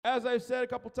As I've said a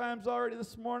couple times already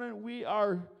this morning, we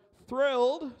are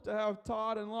thrilled to have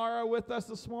Todd and Lara with us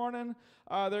this morning.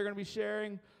 They're going to be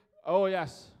sharing, oh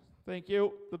yes, thank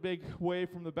you, the big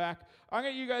wave from the back. I'm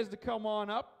going to get you guys to come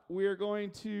on up. We're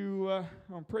going to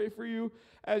pray for you.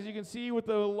 As you can see with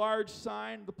the large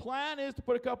sign, the plan is to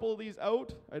put a couple of these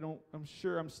out. I'm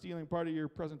sure I'm stealing part of your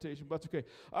presentation, but that's okay.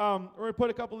 We're going to put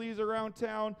a couple of these around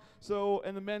town. So,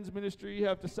 in the men's ministry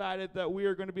have decided that we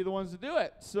are going to be the ones to do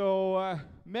it. So,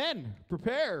 men,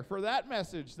 prepare for that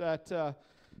message that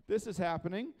this is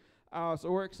happening.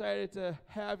 So we're excited to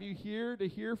have you here to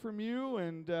hear from you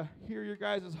and hear your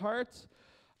guys' hearts.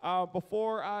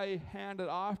 Before I hand it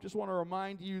off, just want to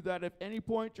remind you that if any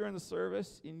point during the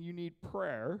service and you need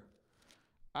prayer,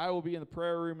 I will be in the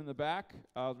prayer room in the back.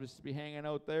 I'll just be hanging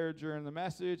out there during the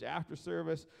message, after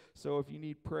service. So if you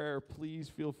need prayer, please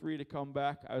feel free to come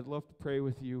back. I would love to pray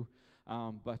with you.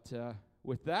 But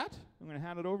with that, I'm going to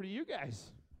hand it over to you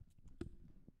guys.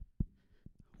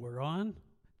 We're on.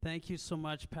 Thank you so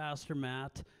much, Pastor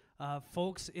Matt.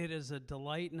 Folks, it is a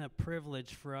delight and a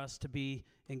privilege for us to be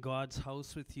in God's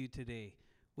house with you today,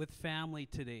 with family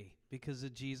today, because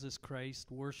of Jesus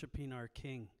Christ, worshiping our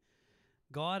King.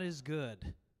 God is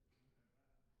good.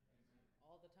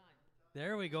 All the time.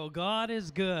 There we go. God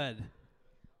is good.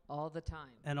 All the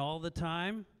time. And all the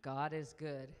time? God is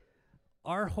good.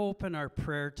 Our hope and our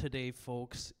prayer today,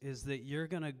 folks, is that you're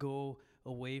going to go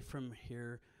away from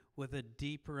here with a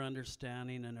deeper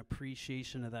understanding and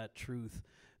appreciation of that truth.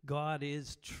 God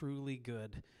is truly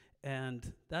good.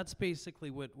 And that's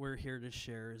basically what we're here to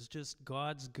share, is just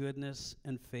God's goodness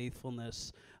and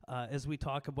faithfulness as we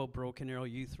talk about Broken Arrow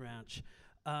Youth Ranch.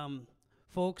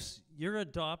 Folks, you're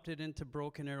adopted into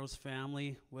Broken Arrow's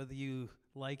family, whether you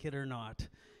like it or not.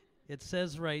 It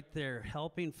says right there,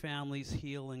 helping families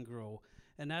heal and grow.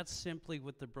 And that's simply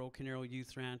what the Broken Arrow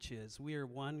Youth Ranch is. We are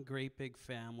one great big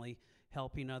family,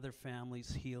 helping other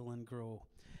families heal and grow.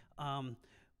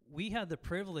 We had the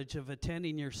privilege of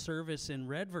attending your service in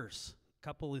Redverse a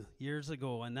couple of years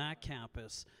ago on that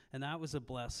campus, and that was a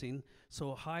blessing.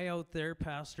 So hi out there,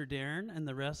 Pastor Darren, and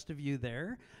the rest of you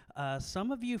there.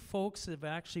 Some of you folks have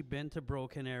actually been to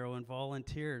Broken Arrow and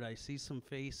volunteered. I see some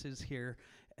faces here,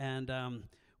 and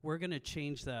we're going to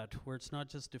change that, where it's not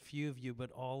just a few of you, but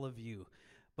all of you.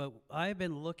 But I've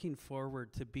been looking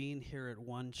forward to being here at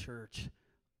One Church.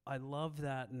 I love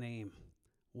that name,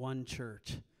 One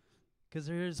Church, because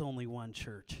there is only one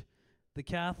church. The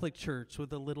Catholic Church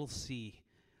with a little c.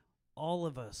 All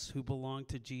of us who belong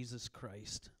to Jesus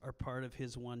Christ are part of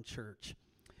his one church.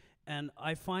 And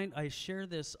I share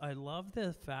this, I love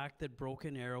the fact that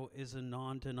Broken Arrow is a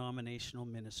non-denominational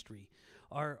ministry.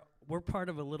 We're part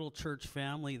of a little church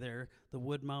family there, the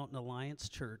Wood Mountain Alliance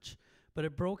Church. But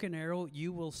at Broken Arrow,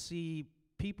 you will see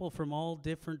people from all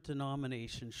different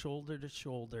denominations, shoulder to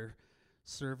shoulder,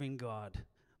 serving God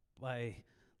by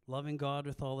loving God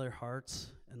with all their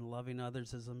hearts and loving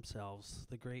others as themselves,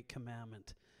 the great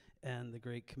commandment and the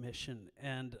great commission.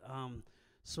 And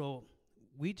so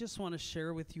we just want to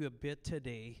share with you a bit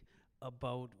today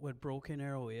about what Broken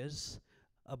Arrow is,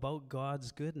 about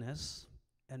God's goodness,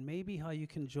 and maybe how you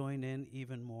can join in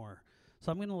even more.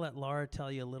 So I'm going to let Lara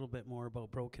tell you a little bit more about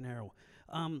Broken Arrow.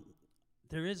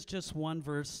 There is just one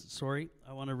verse,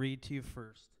 I want to read to you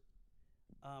first.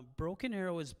 Broken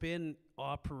Arrow has been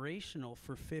operational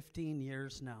for 15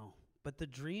 years now, but the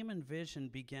dream and vision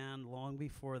began long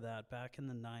before that, back in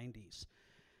the 90s.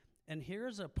 And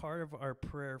here's a part of our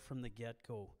prayer from the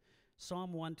get-go.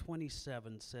 Psalm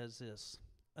 127 says this: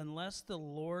 unless the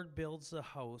Lord builds the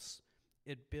house,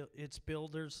 its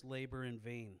builders labor in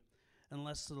vain.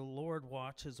 Unless the Lord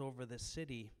watches over the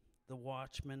city, the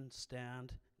watchmen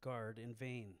stand guard in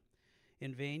vain.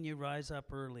 In vain you rise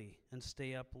up early and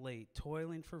stay up late,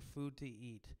 toiling for food to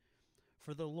eat.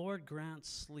 For the Lord grants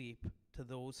sleep to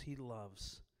those he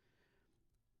loves.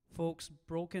 Folks,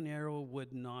 Broken Arrow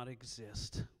would not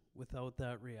exist without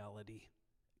that reality,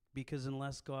 because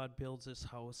unless God builds this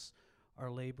house,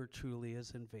 our labor truly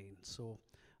is in vain. So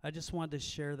I just wanted to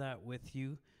share that with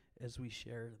you as we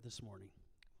share this morning.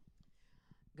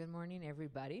 Good morning,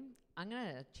 everybody. I'm going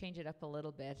to change it up a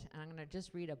little bit, and I'm going to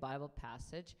just read a Bible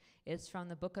passage. It's from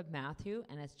the book of Matthew,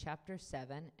 and it's chapter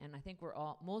 7, and I think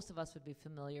most of us would be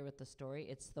familiar with the story.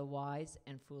 It's the wise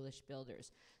and foolish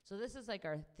builders. So this is like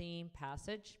our theme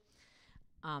passage.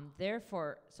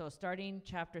 So starting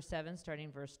chapter 7,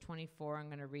 starting verse 24, I'm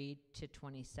going to read to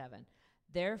 27.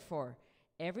 Therefore,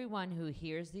 everyone who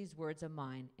hears these words of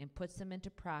mine and puts them into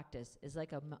practice is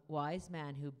like a wise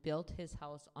man who built his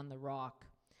house on the rock.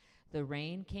 The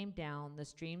rain came down, the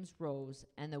streams rose,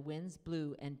 and the winds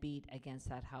blew and beat against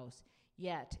that house.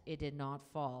 Yet it did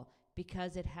not fall,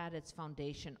 because it had its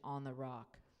foundation on the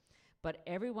rock. But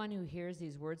everyone who hears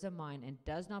these words of mine and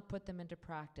does not put them into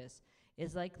practice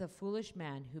is like the foolish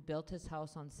man who built his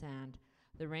house on sand.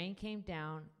 The rain came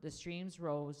down, the streams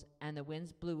rose, and the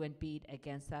winds blew and beat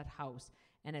against that house,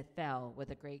 and it fell with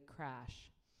a great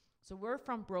crash. So we're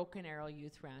from Broken Arrow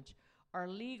Youth Ranch. Our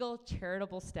legal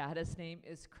charitable status name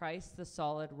is Christ the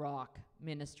Solid Rock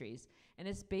Ministries. And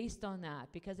it's based on that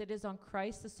because it is on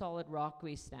Christ the Solid Rock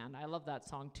we stand. I love that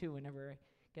song too whenever I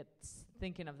get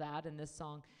thinking of that in this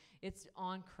song. It's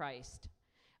on Christ,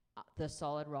 the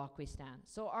solid rock we stand.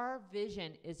 So our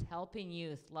vision is helping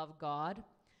youth love God,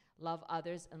 love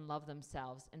others, and love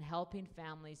themselves, and helping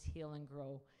families heal and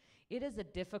grow. It is a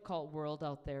difficult world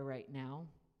out there right now.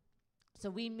 So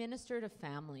we minister to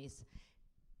families.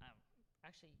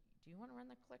 Actually, do you want to run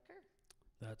the clicker?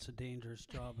 That's a dangerous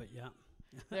job, but yeah.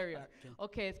 There you are.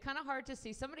 Okay, it's kind of hard to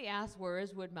see. Somebody asked, where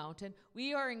is Wood Mountain?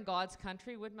 We are in God's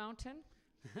country, Wood Mountain.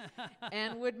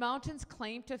 And Wood Mountain's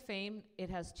claim to fame, it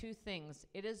has two things.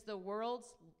 It is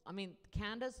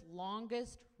Canada's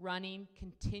longest running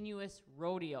continuous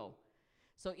rodeo.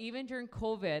 So even during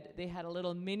COVID, they had a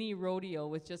little mini rodeo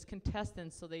with just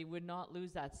contestants so they would not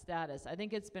lose that status. I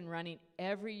think it's been running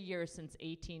every year since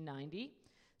 1890.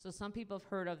 So some people have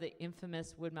heard of the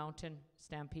infamous Wood Mountain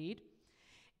Stampede.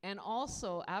 And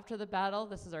also, after the battle,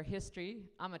 this is our history.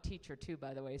 I'm a teacher too,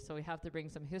 by the way, so we have to bring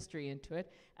some history into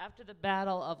it. After the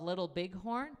Battle of Little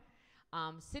Bighorn,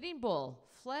 Sitting Bull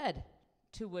fled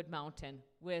to Wood Mountain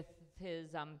with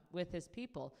his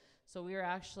people. So we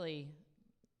actually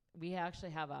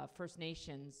have a First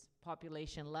Nations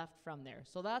population left from there.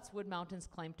 So that's Wood Mountain's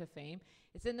claim to fame.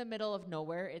 It's in the middle of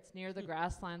nowhere. It's near the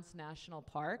Grasslands National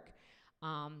Park.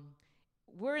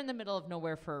 We're in the middle of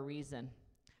nowhere for a reason.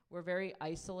 We're very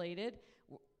isolated.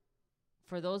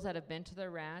 For those that have been to the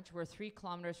ranch, we're 3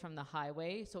 kilometers from the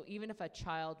highway. So even if a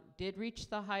child did reach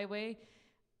the highway,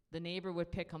 the neighbor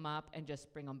would pick them up and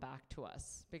just bring them back to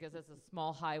us because it's a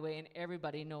small highway and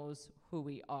everybody knows who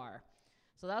we are.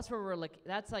 So that's where we're looking.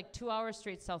 That's like 2 hours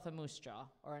straight south of Moose Jaw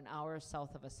or an hour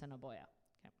south of Assiniboia.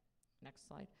 Okay, next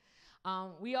slide.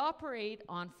 We operate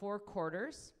on 4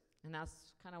 quarters, and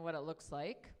that's kind of what it looks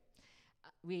like.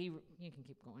 You can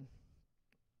keep going.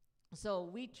 So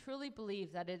we truly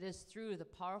believe that it is through the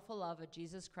powerful love of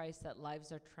Jesus Christ that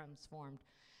lives are transformed.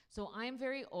 So I'm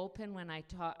very open when I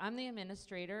talk. I'm the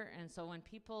administrator, and so when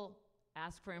people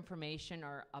ask for information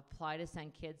or apply to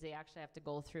send kids, they actually have to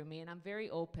go through me, and I'm very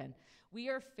open. We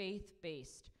are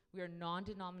faith-based. We are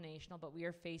non-denominational, but we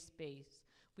are faith-based.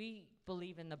 We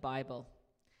believe in the Bible.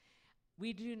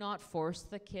 We do not force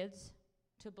the kids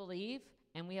to believe,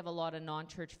 and we have a lot of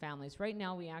non-church families. Right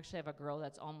now, we actually have a girl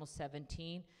that's almost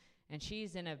 17, and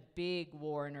she's in a big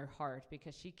war in her heart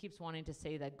because she keeps wanting to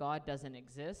say that God doesn't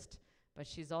exist, but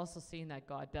she's also seeing that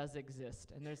God does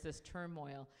exist, and there's this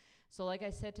turmoil. So like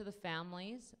I said to the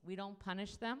families, we don't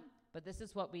punish them, but this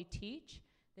is what we teach.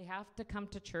 They have to come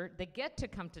to church. They get to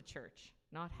come to church,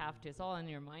 not have to. It's all in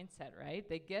your mindset, right?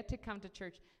 They get to come to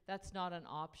church. That's not an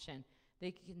option.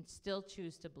 They can still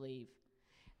choose to believe.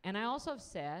 And I also have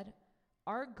said,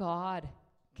 our God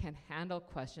can handle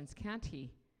questions, can't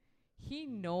he? He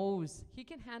knows. He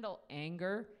can handle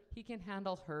anger. He can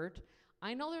handle hurt.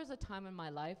 I know there's a time in my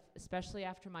life, especially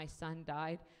after my son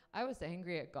died, I was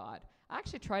angry at God. I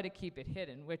actually try to keep it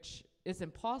hidden, which is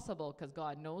impossible because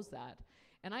God knows that.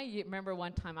 And I remember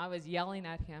one time I was yelling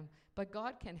at him, but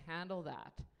God can handle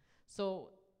that. So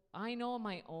I know in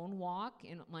my own walk,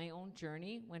 in my own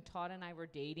journey, when Todd and I were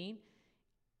dating,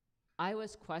 I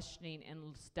was questioning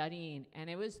and studying, and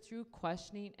it was through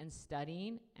questioning and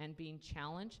studying and being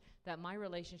challenged that my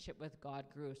relationship with God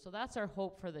grew. So that's our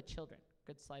hope for the children.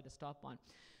 Good slide to stop on.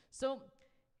 So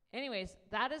anyways,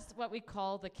 that is what we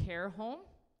call the care home.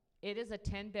 It is a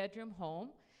 10-bedroom home.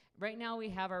 Right now we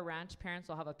have our ranch parents.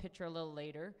 I'll have a picture a little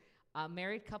later. A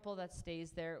married couple that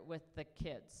stays there with the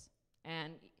kids.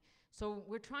 And so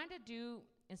we're trying to do,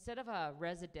 instead of a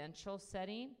residential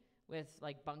setting with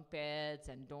like bunk beds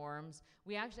and dorms,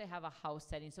 we actually have a house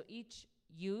setting. So each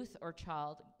youth or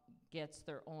child gets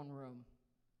their own room.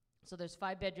 So there's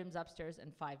 5 bedrooms upstairs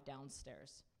and 5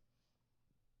 downstairs.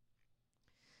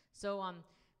 So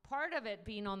part of it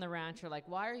being on the ranch, or like,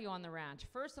 why are you on the ranch?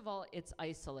 First of all, it's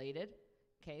isolated.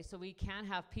 Okay, so we can't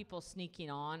have people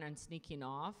sneaking on and sneaking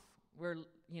off.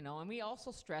 And we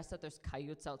also stress that there's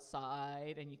coyotes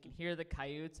outside, and you can hear the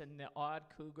coyotes and the odd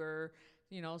cougar,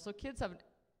 so kids have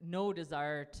no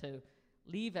desire to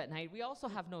leave at night. We also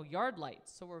have no yard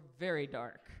lights, so we're very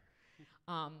dark.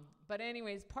 But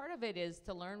anyways, part of it is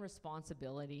to learn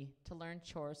responsibility, to learn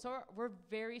chores. So we're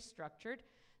very structured.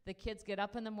 The kids get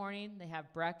up in the morning, they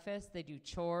have breakfast, they do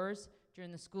chores,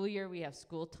 During the school year, we have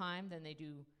school time. Then they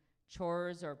do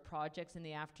chores or projects in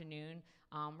the afternoon.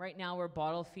 Right now, we're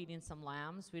bottle feeding some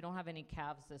lambs. We don't have any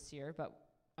calves this year,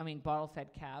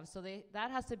 bottle-fed calves. So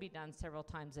that has to be done several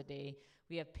times a day.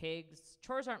 We have pigs.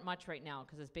 Chores aren't much right now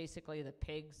because it's basically the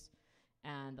pigs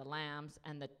and the lambs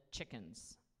and the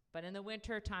chickens. But in the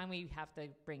winter time, we have to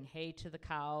bring hay to the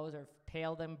cows or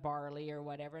pail them barley or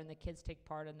whatever, and the kids take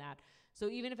part in that. So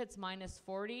even if it's minus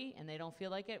 40 and they don't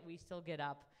feel like it, we still get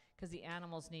up because the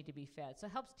animals need to be fed. So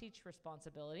it helps teach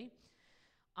responsibility.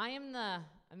 I am the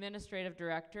administrative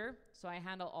director, so I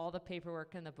handle all the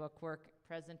paperwork and the bookwork,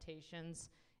 presentations,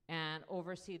 and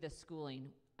oversee the schooling.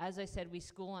 As I said, we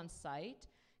school on site.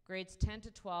 Grades 10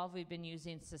 to 12, we've been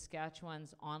using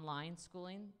Saskatchewan's online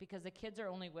schooling because the kids are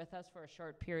only with us for a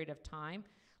short period of time.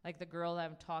 Like the girl that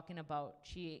I'm talking about,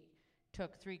 she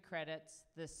took 3 credits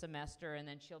this semester, and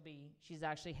then she's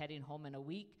actually heading home in a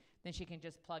week. Then she can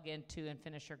just plug into and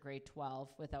finish her grade 12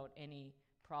 without any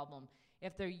problem.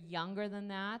 If they're younger than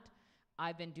that,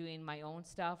 I've been doing my own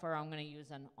stuff, or I'm going to use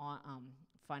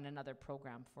find another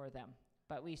program for them.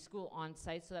 But we school on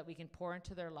site so that we can pour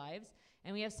into their lives.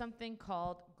 And we have something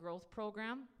called growth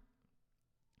program.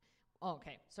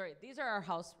 Okay, sorry. These are our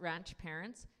house ranch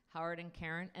parents, Howard and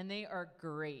Karen, and they are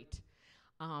great.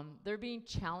 They're being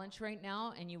challenged right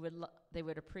now, and they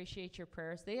would appreciate your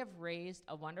prayers. They have raised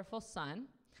a wonderful son.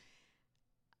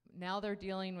 Now they're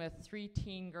dealing with 3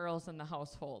 teen girls in the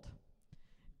household.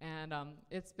 And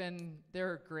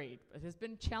they're great. But it's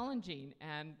been challenging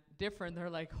and different.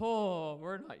 They're like, oh,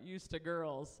 we're not used to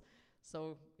girls.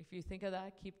 So if you think of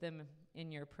that, keep them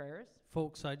in your prayers.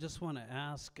 Folks, I just want to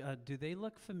ask, do they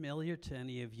look familiar to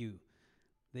any of you?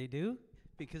 They do?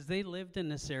 Because they lived in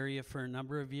this area for a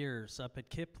number of years up at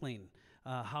Kipling.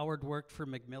 Howard worked for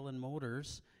McMillan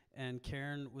Motors, and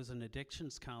Karen was an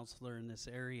addictions counselor in this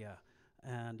area.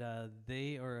 And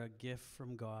they are a gift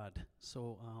from God.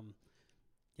 So,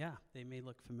 yeah, they may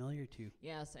look familiar to you.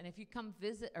 Yes, and if you come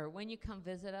visit, or when you come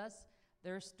visit us,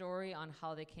 their story on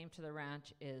how they came to the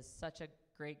ranch is such a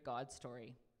great God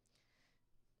story.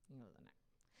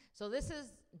 So this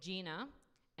is Gina,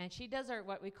 and she does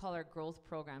what we call our growth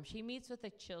program. She meets with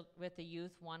the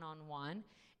youth one-on-one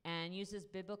and uses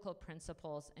biblical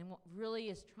principles, and really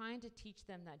is trying to teach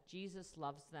them that Jesus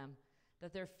loves them,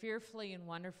 that they're fearfully and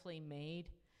wonderfully made.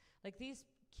 Like these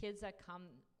kids that come,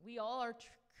 we all are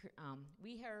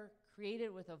we are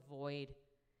created with a void,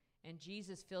 and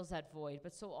Jesus fills that void.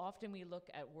 But so often we look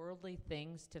at worldly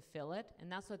things to fill it,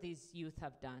 and that's what these youth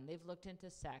have done. They've looked into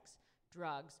sex,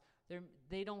 drugs.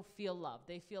 They don't feel love.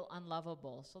 They feel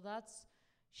unlovable. So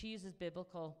she uses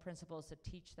biblical principles to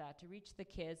teach that, to reach the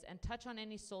kids and touch on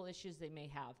any soul issues they may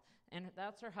have. And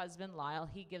that's her husband, Lyle.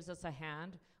 He gives us a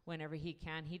hand whenever he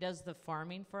can. He does the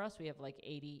farming for us. We have like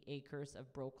 80 acres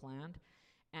of broke land,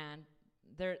 and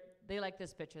they like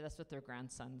this picture. That's with their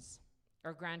grandsons,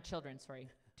 or grandchildren, sorry.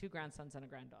 2 grandsons and a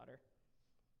granddaughter.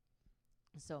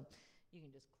 So you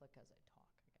can just click as I talk,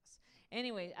 I guess.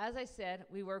 Anyway, as I said,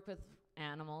 we work with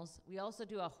animals. We also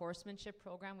do a horsemanship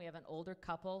program. We have an older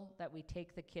couple that we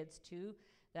take the kids to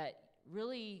that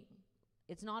really,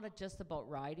 it's not just about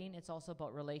riding. It's also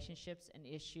about relationships and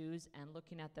issues and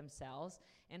looking at themselves.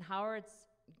 And Howard's,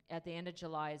 at the end of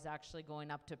July, is actually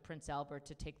going up to Prince Albert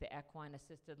to take the equine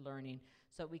assisted learning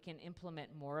so we can implement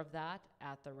more of that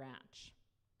at the ranch.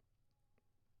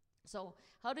 So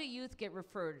how do youth get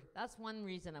referred? That's one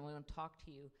reason I want to talk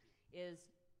to you, is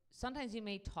sometimes you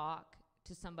may talk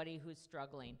to somebody who's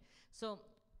struggling. So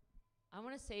I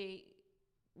want to say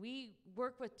we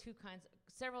work with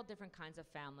several different kinds of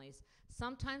families.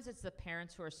 Sometimes it's the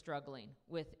parents who are struggling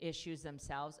with issues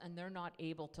themselves, and they're not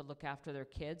able to look after their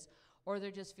kids, or they're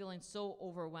just feeling so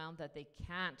overwhelmed that they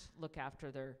can't look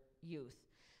after their youth.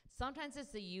 Sometimes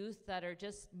it's the youth that are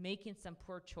just making some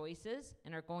poor choices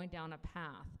and are going down a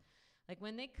path. Like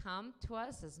when they come to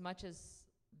us, as much as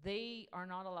they are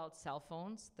not allowed cell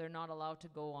phones, they're not allowed to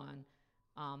go on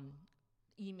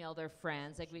email their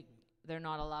friends. They're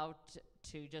not allowed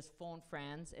to just phone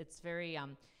friends. It's very,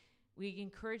 we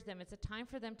encourage them. It's a time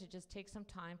for them to just take some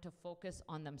time to focus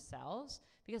on themselves,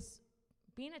 because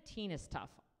being a teen is tough.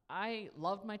 I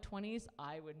loved my 20s.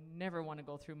 I would never want to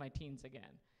go through my teens again.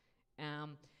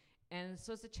 And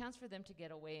so it's a chance for them to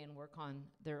get away and work on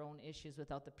their own issues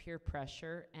without the peer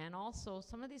pressure. And also,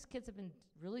 some of these kids have been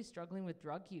really struggling with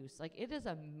drug use. Like, it is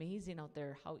amazing out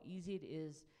there how easy it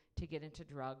is to get into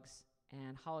drugs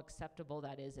and how acceptable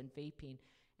that is in vaping.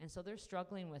 And so they're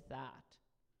struggling with that.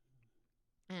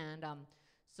 And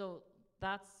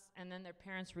and then their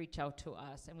parents reach out to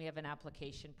us, and we have an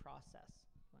application process.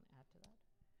 You want to add to that?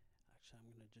 Actually,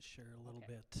 I'm going to just share a little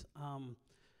bit.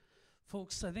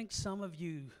 Folks, I think some of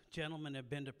you gentlemen have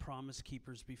been to Promise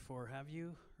Keepers before, have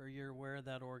you? Or you're aware of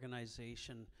that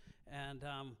organization? And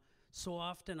so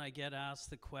often I get asked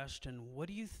the question, what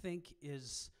do you think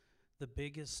is the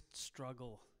biggest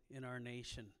struggle in our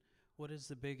nation? What is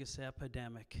the biggest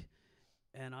epidemic?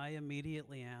 And I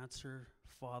immediately answer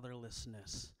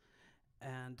fatherlessness.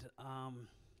 And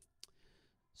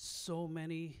so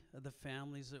many of the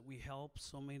families that we help,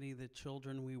 so many of the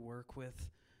children we work with,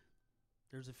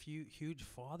 there's a huge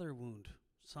father wound.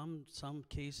 Some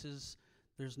cases,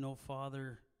 there's no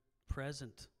father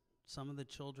present. Some of the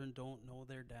children don't know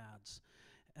their dads.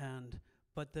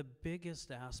 But the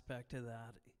biggest aspect of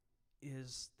that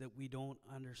is that we don't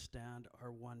understand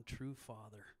our one true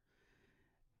Father.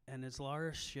 And as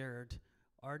Lara shared,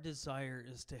 our desire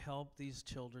is to help these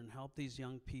children, help these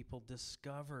young people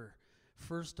discover,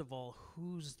 first of all,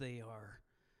 whose they are.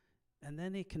 And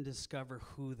then they can discover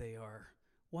who they are.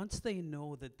 Once they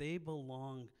know that they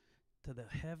belong to the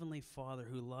Heavenly Father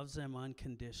who loves them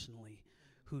unconditionally,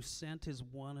 who sent his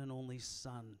one and only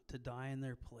Son to die in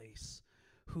their place,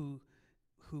 who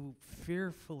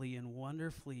fearfully and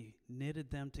wonderfully knitted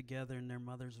them together in their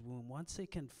mother's womb, once they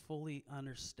can fully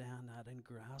understand that and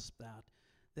grasp that,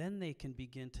 then they can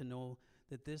begin to know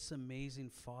that this amazing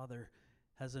Father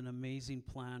has an amazing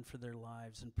plan for their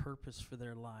lives and purpose for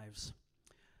their lives.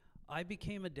 I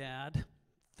became a dad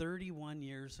 31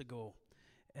 years ago,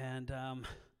 and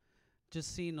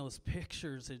just seeing those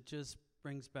pictures, it just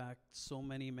brings back so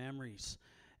many memories.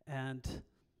 And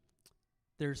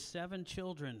there's 7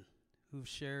 children who've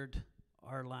shared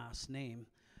our last name,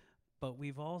 but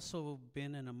we've also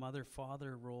been in a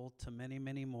mother-father role to many,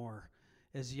 many more,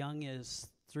 as young as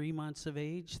 3 months of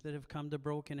age that have come to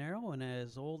Broken Arrow, and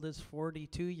as old as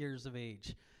 42 years of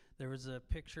age. There was a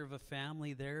picture of a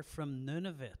family there from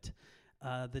Nunavut.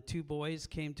 The 2 boys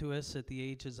came to us at the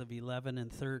ages of 11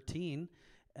 and 13,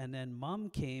 and then Mom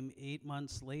came 8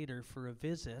 months later for a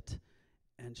visit,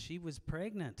 and she was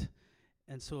pregnant.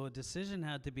 And so a decision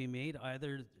had to be made.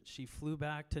 Either she flew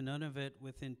back to Nunavut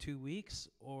within 2 weeks,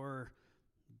 or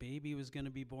baby was going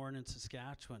to be born in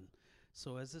Saskatchewan.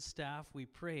 So as a staff, we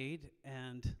prayed,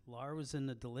 and Lara was in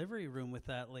the delivery room with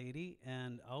that lady,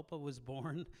 and Alpa was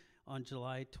born on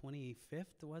July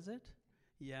 25th, was it?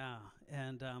 Yeah,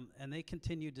 and they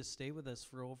continued to stay with us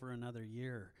for over another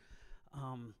year.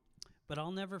 But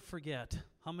I'll never forget,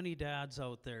 how many dads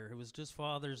out there? It was just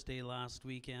Father's Day last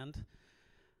weekend.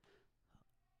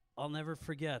 I'll never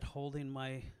forget holding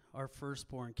our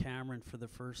firstborn, Cameron, for the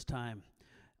first time.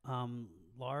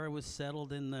 Lara was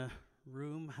settled in the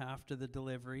room after the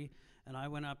delivery, and I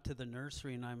went up to the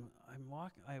nursery, and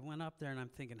I went up there, and I'm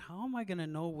thinking, how am I going to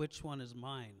know which one is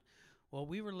mine? Well,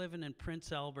 we were living in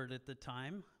Prince Albert at the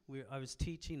time. I was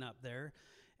teaching up there,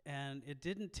 and it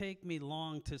didn't take me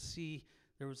long to see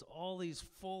there was all these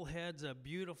full heads of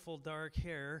beautiful dark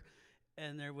hair,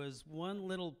 and there was one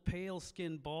little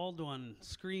pale-skinned bald one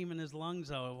screaming his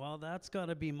lungs out. Well, that's got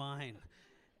to be mine.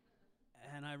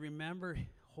 And I remember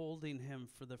holding him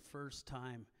for the first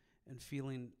time and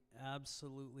feeling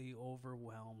absolutely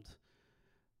overwhelmed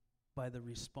by the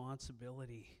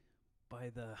responsibility, by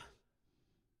the,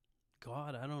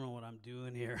 God, I don't know what I'm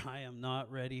doing here. I am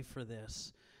not ready for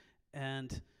this.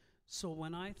 And so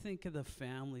when I think of the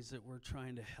families that we're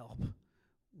trying to help,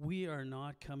 we are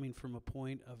not coming from a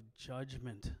point of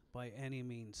judgment by any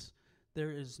means. There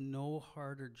is no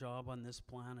harder job on this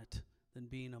planet than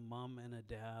being a mom and a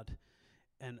dad.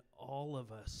 And all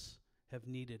of us have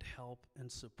needed help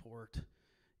and support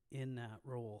in that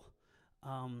role.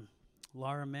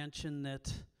 Lara mentioned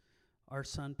that our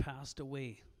son passed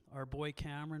away. Our boy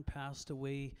Cameron passed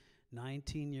away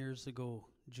 19 years ago,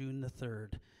 June the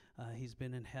 3rd. He's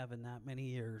been in heaven that many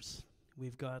years.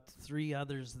 We've got 3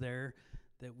 others there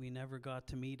that we never got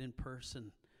to meet in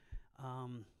person.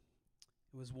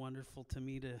 It was wonderful to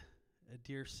meet a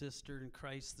dear sister in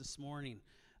Christ this morning.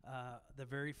 The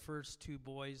very first 2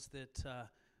 boys that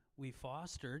we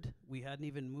fostered, we hadn't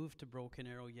even moved to Broken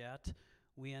Arrow yet.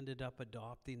 We ended up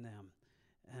adopting them.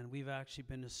 And we've actually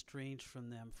been estranged from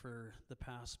them for the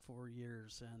past 4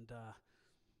 years. And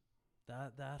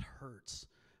that hurts.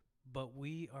 But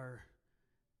we are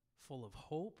full of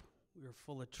hope. We are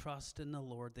full of trust in the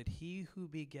Lord that he who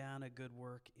began a good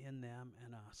work in them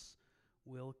and us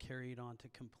will carry it on to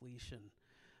completion.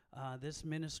 This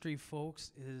ministry,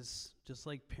 folks, is just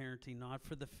like parenting, not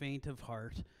for the faint of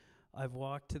heart. I've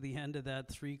walked to the end of that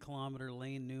 3-kilometer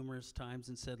lane numerous times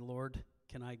and said, Lord,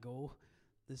 can I go?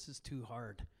 This is too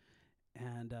hard.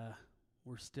 And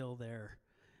we're still there.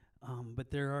 But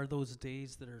there are those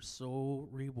days that are so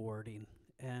rewarding.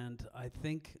 And I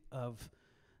think of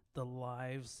the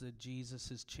lives that Jesus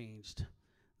has changed,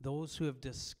 those who have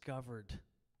discovered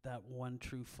that one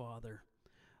true Father.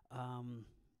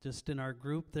 Just in our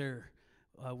group there,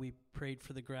 we prayed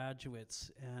for the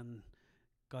graduates and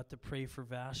got to pray for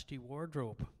Vashti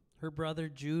Wardrobe. Her brother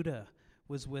Judah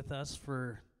was with us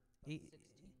for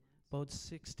about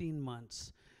 16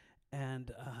 months.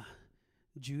 And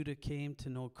Judah came to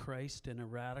know Christ in a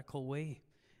radical way.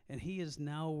 And he is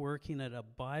now working at a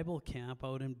Bible camp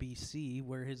out in BC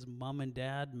where his mom and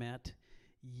dad met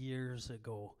years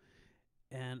ago.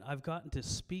 And I've gotten to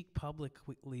speak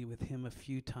publicly with him a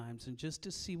few times, and just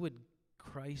to see what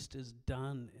Christ has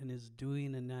done and is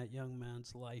doing in that young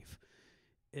man's life,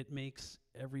 it makes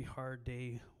every hard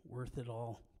day worth it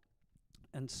all.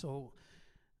 And so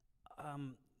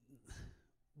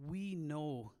we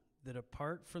know that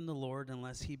apart from the Lord,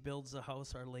 unless he builds the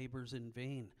house, our labor's in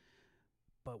vain.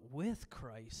 But with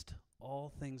Christ,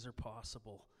 all things are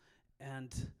possible.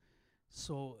 And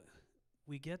so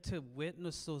we get to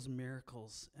witness those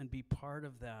miracles and be part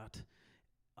of that.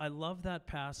 I love that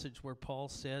passage where Paul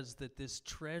says that this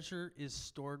treasure is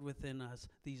stored within us,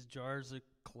 these jars of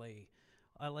clay.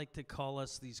 I like to call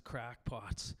us these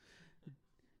crackpots.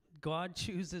 God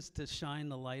chooses to shine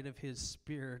the light of his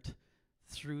Spirit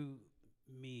through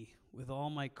me with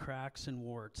all my cracks and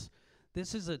warts.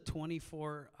 This is a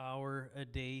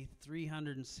 24-hour-a-day,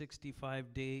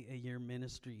 365-day-a-year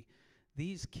ministry.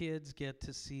 These kids get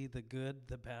to see the good,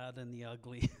 the bad, and the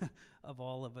ugly of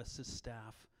all of us as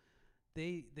staff.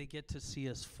 They get to see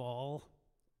us fall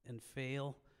and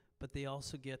fail, but they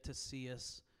also get to see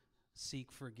us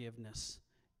seek forgiveness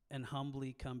and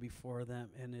humbly come before them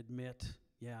and admit,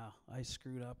 yeah, I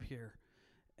screwed up here.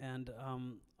 And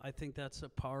I think that's a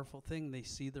powerful thing. They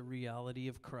see the reality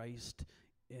of Christ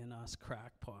in us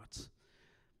crackpots.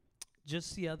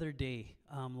 Just the other day,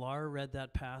 Lara read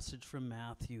that passage from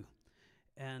Matthew.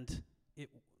 And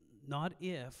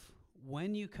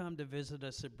when you come to visit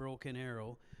us at Broken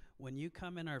Arrow, when you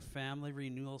come in our Family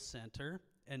Renewal Center,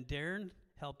 and Darren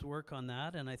helped work on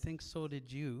that, and I think so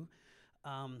did you,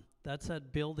 that's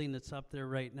that building that's up there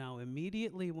right now.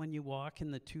 Immediately when you walk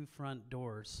in the two front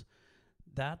doors,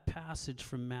 that passage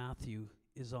from Matthew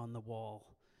is on the wall.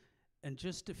 And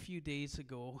just a few days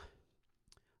ago,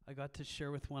 I got to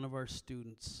share with one of our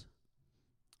students,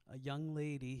 a young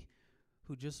lady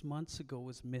who just months ago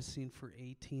was missing for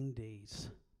 18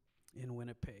 days in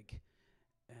Winnipeg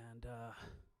and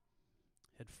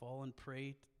had fallen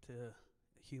prey to a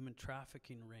human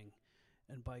trafficking ring.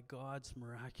 And by God's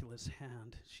miraculous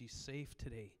hand, she's safe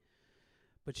today.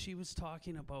 But she was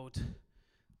talking about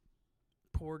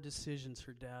poor decisions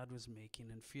her dad was making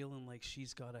and feeling like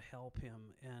she's got to help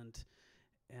him. And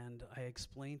I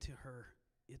explained to her,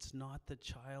 it's not the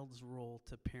child's role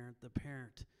to parent the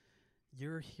parent.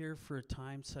 You're here for a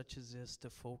time such as this to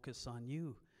focus on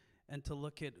you and to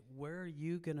look at where are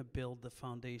you going to build the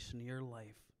foundation of your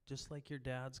life, just like your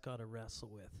dad's got to wrestle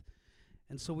with.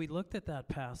 And so we looked at that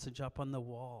passage up on the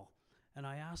wall, and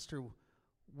I asked her,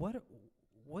 what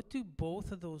do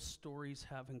both of those stories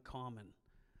have in common?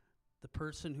 The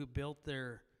person who built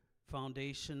their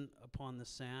foundation upon the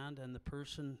sand and the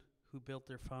person who built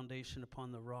their foundation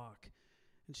upon the rock.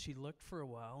 And she looked for a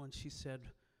while and she said,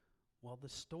 well, the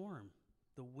storm,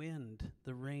 the wind,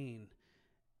 the rain.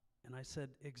 And I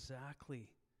said, exactly.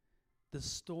 The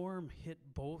storm hit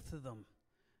both of them,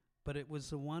 but it was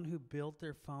the one who built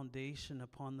their foundation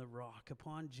upon the rock,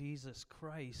 upon Jesus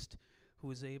Christ, who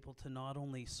was able to not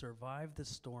only survive the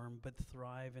storm, but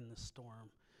thrive in the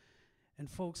storm. And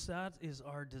folks, that is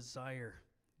our desire.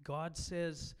 God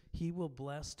says he will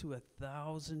bless to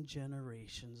 1,000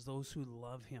 generations those who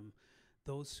love him,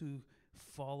 those who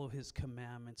follow his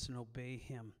commandments and obey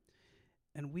him.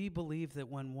 And we believe that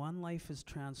when one life is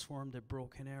transformed at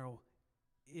Broken Arrow,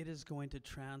 it is going to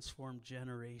transform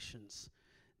generations.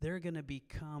 They're going to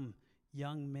become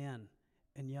young men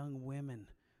and young women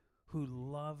who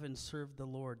love and serve the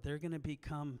Lord. They're going to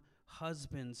become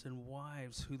husbands and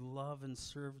wives who love and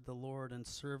serve the Lord and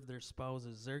serve their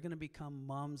spouses. They're going to become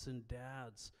moms and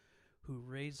dads who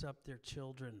raise up their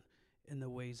children in the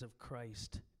ways of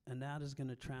Christ. And that is going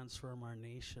to transform our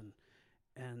nation.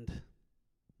 And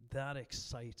that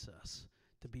excites us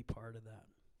to be part of that.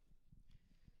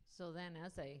 So then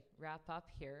as I wrap up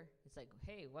here, it's like,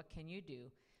 hey, what can you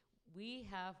do? We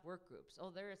have work groups.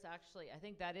 Oh, there is actually, I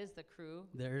think that is the crew.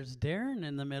 There's Darren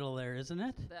in the middle there, isn't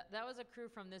it? That was a crew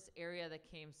from this area that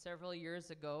came several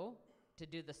years ago to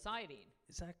do the siding.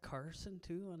 Is that Carson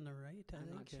too on the right? I'm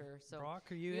not sure. So Brock,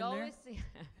 are you in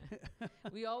there?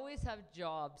 We always have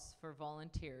jobs for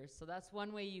volunteers. So that's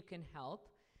one way you can help.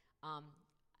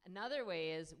 Another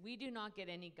way is we do not get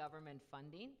any government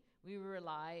funding. we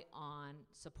rely on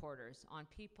supporters, on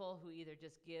people who either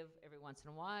just give every once in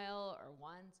a while or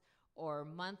once, or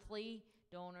monthly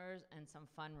donors and some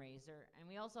fundraiser. And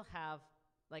we also have,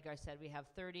 like I said, we have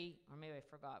 30, or maybe I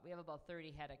forgot, we have about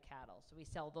 30 head of cattle. So we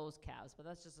sell those calves, but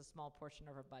that's just a small portion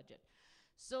of our budget.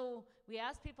 So we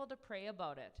ask people to pray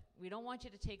about it. We don't want you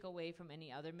to take away from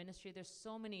any other ministry. There's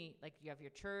so many, like you have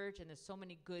your church, and there's so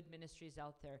many good ministries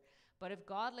out there. But if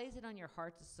God lays it on your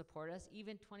heart to support us,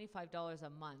 even $25 a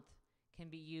month can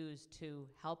be used to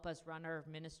help us run our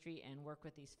ministry and work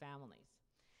with these families.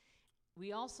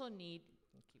 We also need,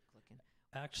 keep clicking.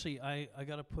 Actually, I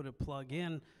got to put a plug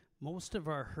in. Most of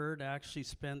our herd actually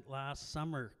spent last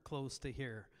summer close to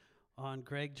here on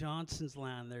Greg Johnson's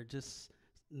land. They're just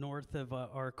north of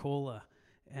Arcola.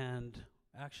 And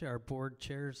actually, our board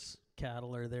chair's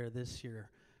cattle are there this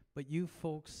year. But you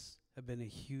folks have been a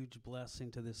huge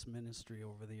blessing to this ministry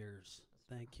over the years.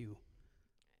 Thank you.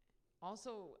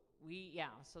 Also,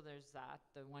 so there's that,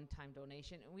 the one-time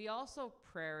donation. And we also,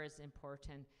 prayer is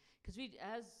important, because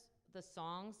as the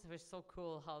songs, they're so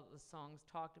cool how the songs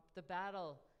talked, the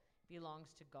battle belongs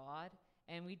to God,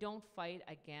 and we don't fight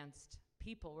against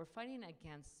people. We're fighting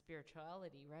against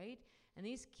spirituality, right? And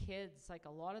these kids, like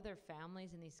a lot of their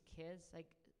families and these kids, like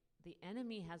the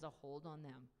enemy has a hold on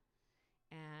them.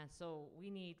 And so we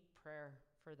need prayer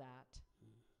for that.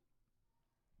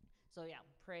 So yeah,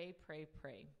 pray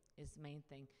is the main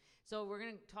thing. So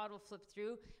Todd will flip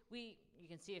through. You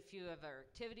can see a few of our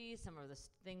activities, some of the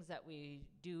things that we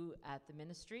do at the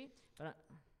ministry. But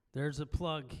there's a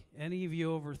plug. Any of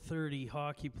you over 30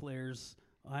 hockey players,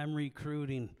 I'm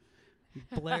recruiting.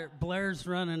 Blair's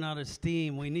running out of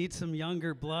steam. We need some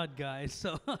younger blood, guys.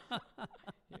 So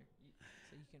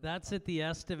that's at the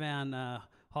Estevan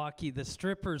hockey, the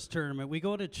strippers tournament. We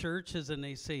go to churches and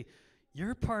they say,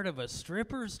 "You're part of a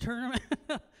strippers tournament?"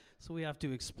 So we have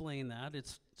to explain that.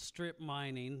 It's strip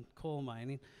mining, coal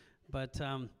mining. But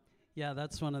yeah,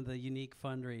 that's one of the unique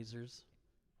fundraisers.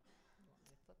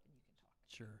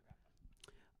 Sure.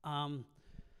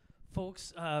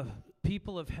 Folks,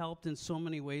 people have helped in so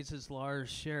many ways, as Lara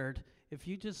shared. If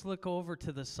you just look over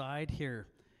to the side here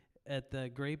at the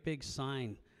great big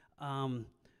sign,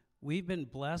 we've been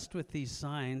blessed with these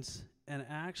signs, and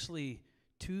actually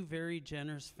 2 very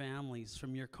generous families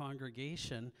from your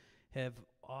congregation have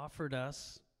offered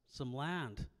us some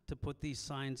land to put these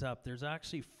signs up. There's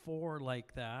actually 4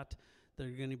 like that that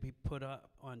are going to be put up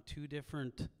on 2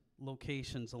 different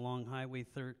locations along Highway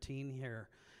 13 here.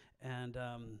 And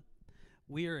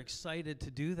we are excited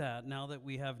to do that now that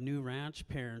we have new ranch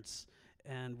parents,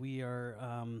 and we are,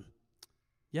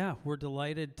 we're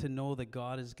delighted to know that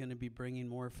God is going to be bringing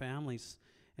more families.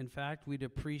 In fact, we'd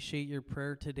appreciate your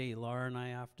prayer today. Lara and I,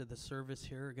 after the service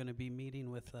here, are going to be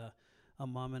meeting with a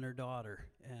mom and her daughter,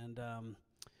 and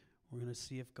we're going to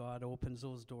see if God opens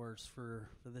those doors for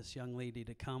this young lady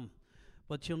to come.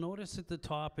 But you'll notice at the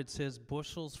top it says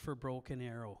Bushels for Broken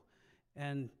Arrow,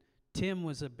 and Tim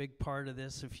was a big part of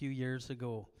this a few years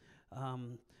ago.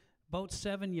 About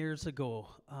 7 years ago,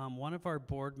 one of our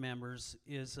board members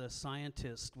is a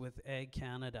scientist with Ag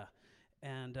Canada,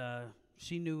 and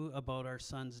she knew about our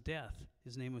son's death.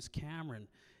 His name was Cameron.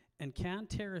 And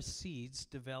Canterra Seeds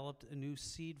developed a new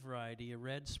seed variety, a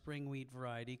red spring wheat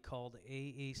variety called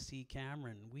AAC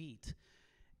Cameron wheat.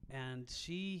 And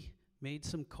she made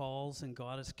some calls and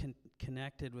got us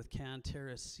connected with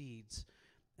Canterra Seeds.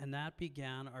 And that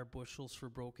began our Bushels for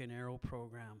Broken Arrow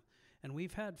program. And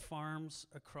we've had farms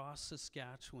across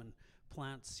Saskatchewan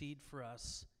plant seed for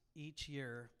us each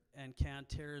year. And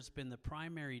Canterra has been the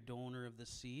primary donor of the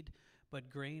seed, but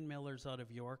grain millers out of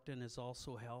Yorkton has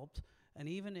also helped. And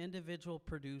even individual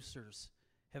producers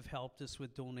have helped us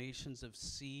with donations of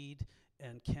seed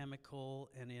and chemical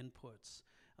and inputs.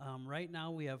 Right now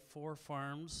we have 4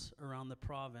 farms around the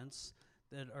province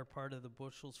that are part of the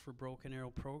Bushels for Broken Arrow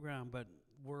program, but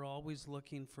we're always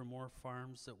looking for more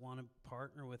farms that want to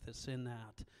partner with us in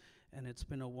that. And it's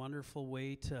been a wonderful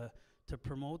way to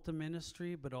promote the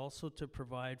ministry, but also to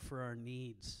provide for our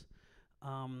needs.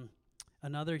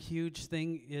 Another huge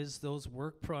thing is those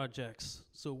work projects.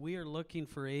 So we are looking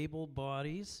for able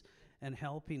bodies and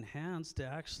helping hands to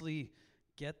actually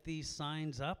get these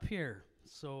signs up here.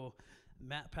 So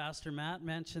Pastor Matt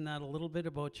mentioned that a little bit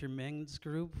about your men's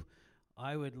group.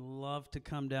 I would love to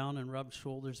come down and rub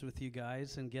shoulders with you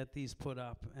guys and get these put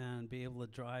up and be able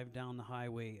to drive down the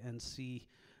highway and see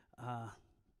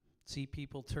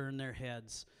people turn their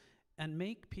heads. And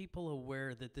make people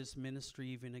aware that this ministry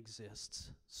even exists.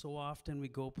 So often we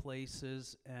go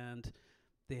places and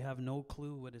they have no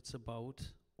clue what it's about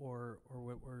or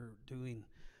what we're doing.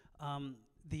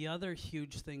 The other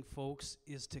huge thing, folks,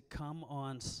 is to come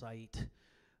on site.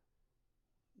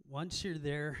 Once you're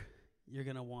there, you're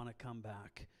going to want to come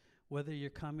back. Whether you're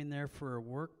coming there for a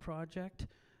work project,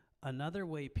 another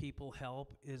way people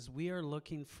help is we are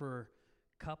looking for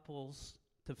couples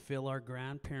to fill our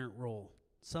grandparent role.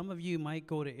 Some of you might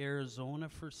go to Arizona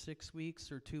for 6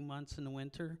 weeks or 2 months in the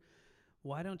winter.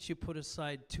 Why don't you put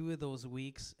aside 2 of those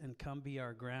weeks and come be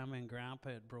our grandma and grandpa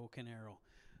at Broken Arrow?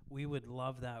 We would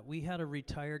love that. We had a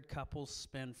retired couple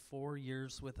spend 4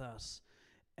 years with us,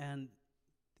 and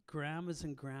grandmas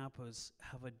and grandpas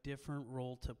have a different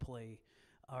role to play.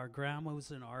 Our grandma was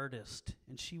an artist,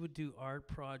 and she would do art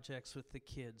projects with the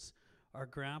kids. Our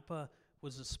grandpa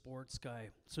was a sports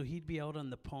guy, so he'd be out on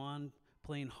the pond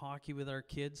playing hockey with our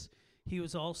kids. He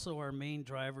was also our main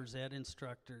driver's ed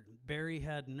instructor. Barry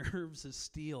had nerves of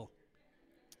steel.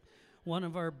 One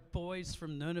of our boys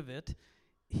from Nunavut,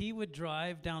 he would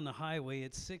drive down the highway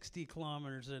at 60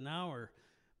 kilometers an hour.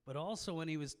 But also when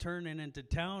he was turning into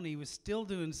town, he was still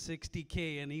doing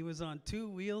 60K, and he was on 2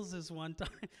 wheels this one time.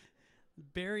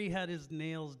 Barry had his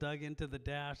nails dug into the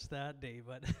dash that day.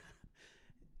 But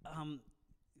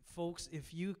folks,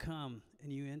 if you come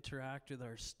and you interact with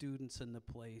our students in the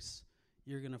place,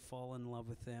 you're going to fall in love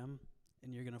with them,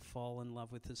 and you're going to fall in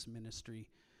love with this ministry.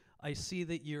 I see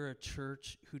that you're a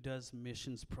church who does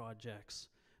missions projects.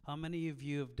 How many of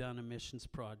you have done a missions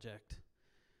project?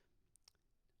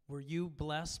 Were you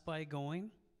blessed by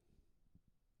going?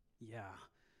 Yeah.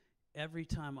 Every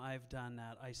time I've done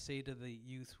that, I say to the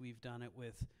youth we've done it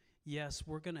with, yes,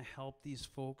 we're going to help these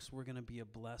folks. We're going to be a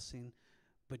blessing,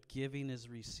 but giving is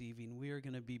receiving. We are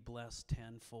going to be blessed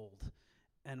tenfold.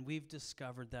 And we've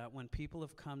discovered that when people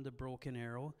have come to Broken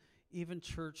Arrow, even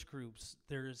church groups,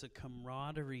 there is a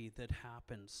camaraderie that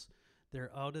happens.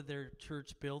 They're out of their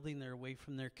church building, they're away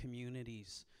from their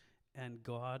communities, and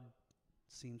God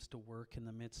seems to work in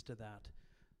the midst of that.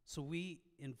 So we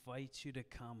invite you to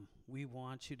come. We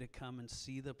want you to come and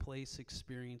see the place,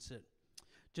 experience it.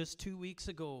 Just 2 weeks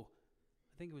ago,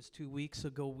 I think it was 2 weeks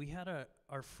ago, we had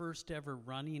our first ever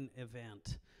running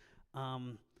event.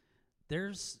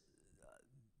 There's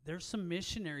some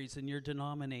missionaries in your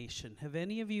denomination. Have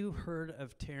any of you heard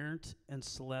of Terrence and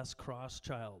Celeste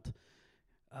Crosschild?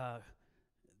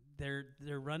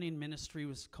 Their running ministry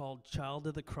was called Child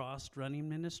of the Cross Running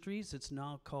Ministries. It's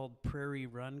now called Prairie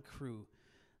Run Crew.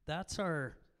 That's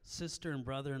our sister and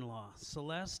brother-in-law.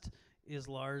 Celeste is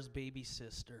Lara's baby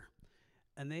sister.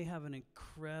 And they have an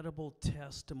incredible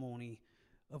testimony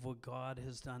of what God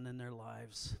has done in their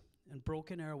lives. And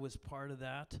Broken Arrow was part of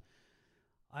that.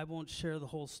 I won't share the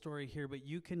whole story here, but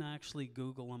you can actually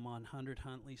Google them on 100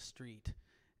 Huntley Street.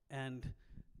 And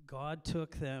God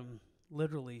took them,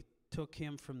 literally took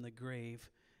him from the grave,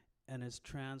 and has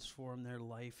transformed their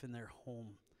life and their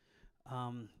home.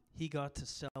 He got to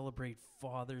celebrate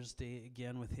Father's Day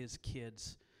again with his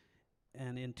kids.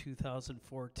 And in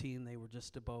 2014, they were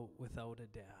just about without a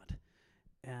dad.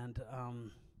 And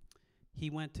he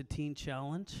went to Teen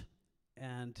Challenge,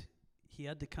 and he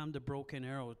had to come to Broken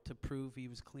Arrow to prove he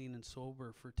was clean and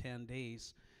sober for 10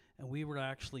 days. And we were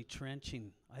actually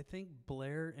trenching. I think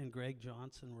Blair and Greg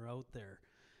Johnson were out there.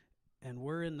 And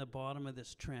we're in the bottom of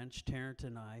this trench, Tarrant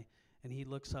and I, and he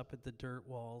looks up at the dirt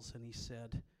walls and he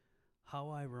said,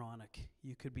 "How ironic,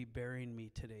 you could be burying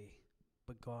me today,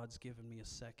 but God's given me a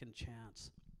second chance."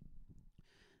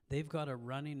 They've got a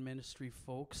running ministry,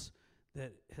 folks,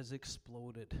 that has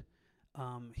exploded.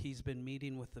 He's been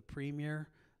meeting with the Premier.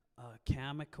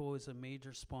 Cameco is a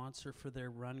major sponsor for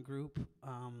their run group.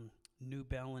 New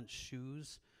Balance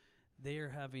shoes. They are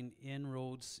having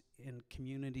inroads in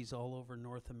communities all over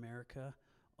North America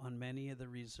on many of the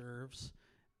reserves,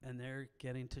 and they're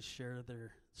getting to share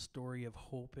their story of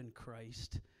hope in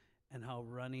Christ and how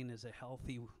running is a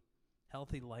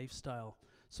healthy lifestyle.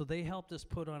 So they helped us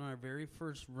put on our very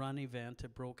first run event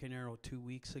at Broken Arrow 2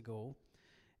 weeks ago,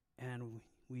 and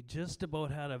we just about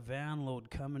had a van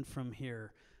load coming from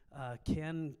here.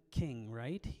 Ken King,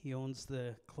 right? He owns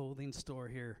the clothing store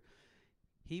here.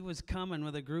 He was coming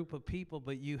with a group of people,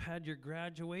 but you had your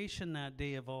graduation that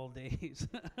day of all days.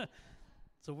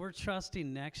 So we're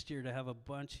trusting next year to have a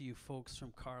bunch of you folks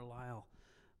from Carlisle.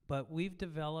 But we've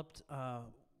developed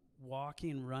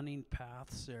walking, running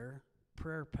paths there,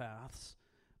 prayer paths,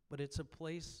 but it's a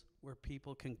place where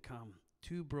people can come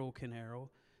to Broken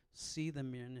Arrow, see the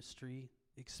ministry,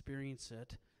 experience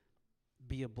it,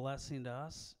 be a blessing to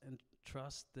us, and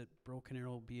trust that Broken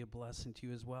Arrow will be a blessing to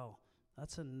you as well.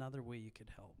 That's another way you could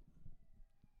help.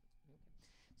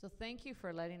 So thank you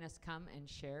for letting us come and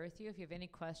share with you. If you have any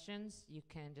questions, you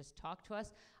can just talk to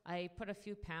us. I put a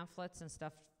few pamphlets and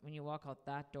stuff when you walk out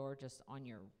that door just on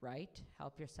your right.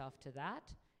 Help yourself to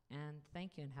that. And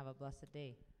thank you and have a blessed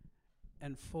day.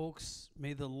 And folks,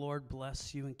 may the Lord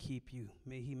bless you and keep you.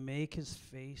 May he make his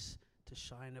face to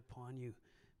shine upon you.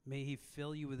 May he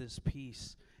fill you with his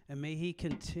peace. And may he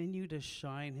continue to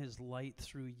shine his light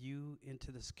through you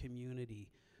into this community.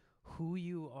 Who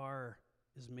you are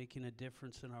is making a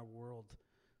difference in our world.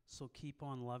 So keep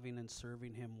on loving and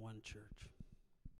serving him, One Church.